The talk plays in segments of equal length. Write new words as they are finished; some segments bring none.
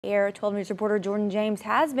Air 12 News reporter Jordan James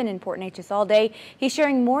has been in Port Neches all day. He's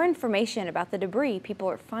sharing more information about the debris people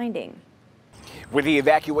are finding. With the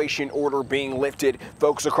evacuation order being lifted,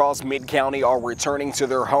 folks across Mid-County are returning to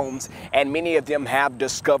their homes, and many of them have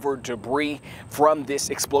discovered debris from this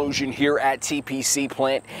explosion here at TPC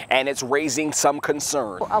plant, and it's raising some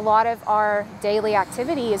concern. A lot of our daily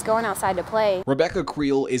activity is going outside to play. Rebecca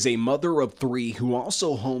Creel is a mother of 3 who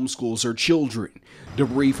also homeschools her children.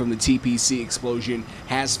 Debris from the TPC explosion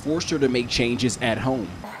has forced her to make changes at home.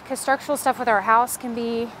 Because structural stuff with our house can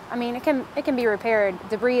be, it can be repaired.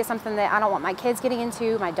 Debris is something that I don't want my kids getting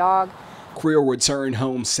into, my dog. Creel returned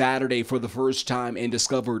home Saturday for the first time and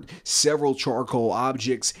discovered several charcoal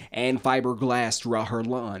objects and fiberglass throughout her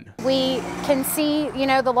lawn. We can see,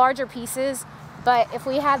 the larger pieces, but if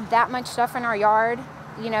we had that much stuff in our yard,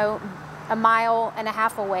 a mile and a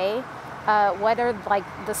half away, what are like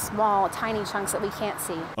the small, tiny chunks that we can't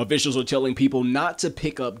see? Officials are telling people not to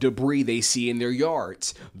pick up debris they see in their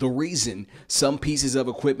yards. The reason, some pieces of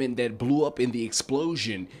equipment that blew up in the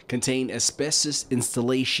explosion contain asbestos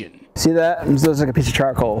installation. See that? It looks like a piece of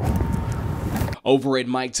charcoal. Over at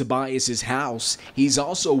Mike Tobias's house, he's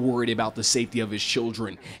also worried about the safety of his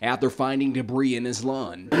children after finding debris in his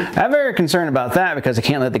lawn. I'm very concerned about that because I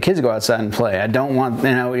can't let the kids go outside and play. I don't want,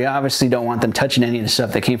 we obviously don't want them touching any of the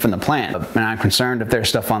stuff that came from the plant. And I'm concerned if there's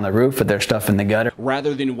stuff on the roof, if there's stuff in the gutter.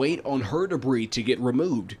 Rather than wait on her debris to get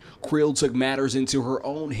removed, Creel took matters into her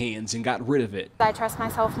own hands and got rid of it. I trust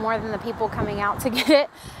myself more than the people coming out to get it.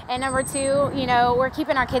 And number 2, we're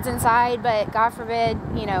keeping our kids inside, but God forbid,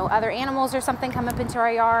 other animals or something come up into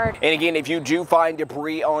our yard. And again, if you do find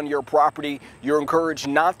debris on your property, you're encouraged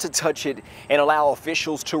not to touch it and allow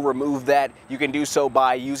officials to remove that. You can do so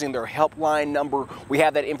by using their helpline number. We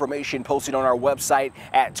have that information posted on our website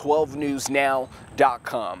at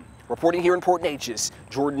 12newsnow.com. Reporting here in Port Neches,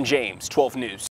 Jordan James, 12 News.